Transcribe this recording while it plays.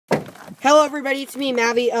Hello everybody, it's me,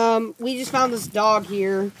 Mavi. We just found this dog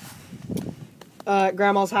here at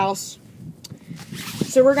Grandma's house.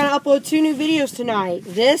 So we're gonna upload 2 new videos tonight.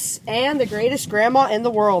 This and the greatest grandma in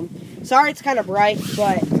the world. Sorry it's kind of bright,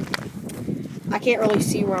 but I can't really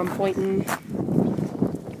see where I'm pointing.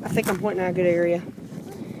 I think I'm pointing at a good area.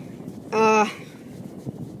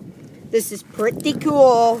 This is pretty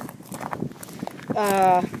cool.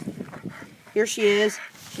 Here she is.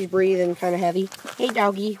 She's breathing kind of heavy. Hey,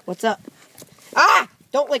 doggy, what's up? Ah!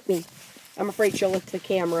 Don't lick me. I'm afraid she'll lick the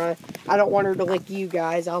camera. I don't want her to lick you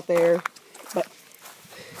guys out there. But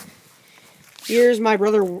here's my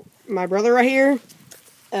brother right here.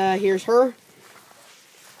 Here's her.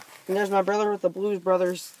 And there's my brother with the Blues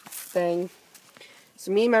Brothers thing.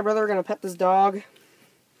 So me and my brother are going to pet this dog.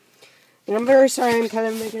 And I'm very sorry I'm kind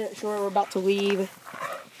of making it short. We're about to leave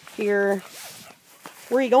here.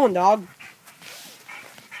 Where are you going, dog?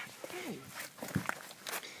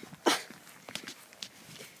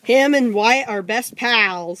 Him and Wyatt are best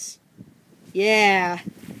pals. Yeah.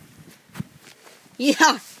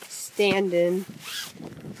 Yeah. Standing.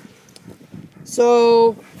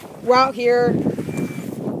 So, we're out here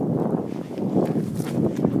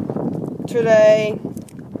today.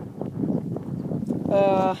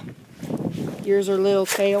 Here's our little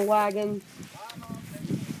tail wagging.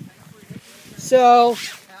 So,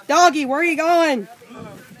 doggy, where are you going?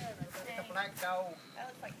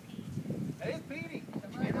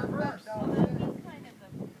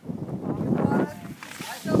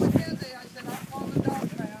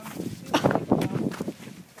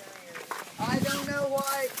 I don't know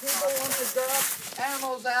why people want to drop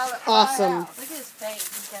animals out at Awesome. my house. Look at his face.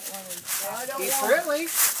 He's got one of these. I don't He's want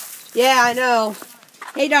friendly. Yeah, I know.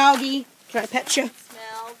 Hey, doggy. Can I pet you?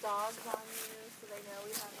 Smell dogs on you, so they know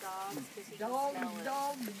we have dogs. Because he Dog, can smell it.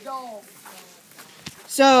 dog, dog.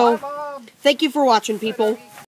 So, Bye, Mom. thank you for watching, people.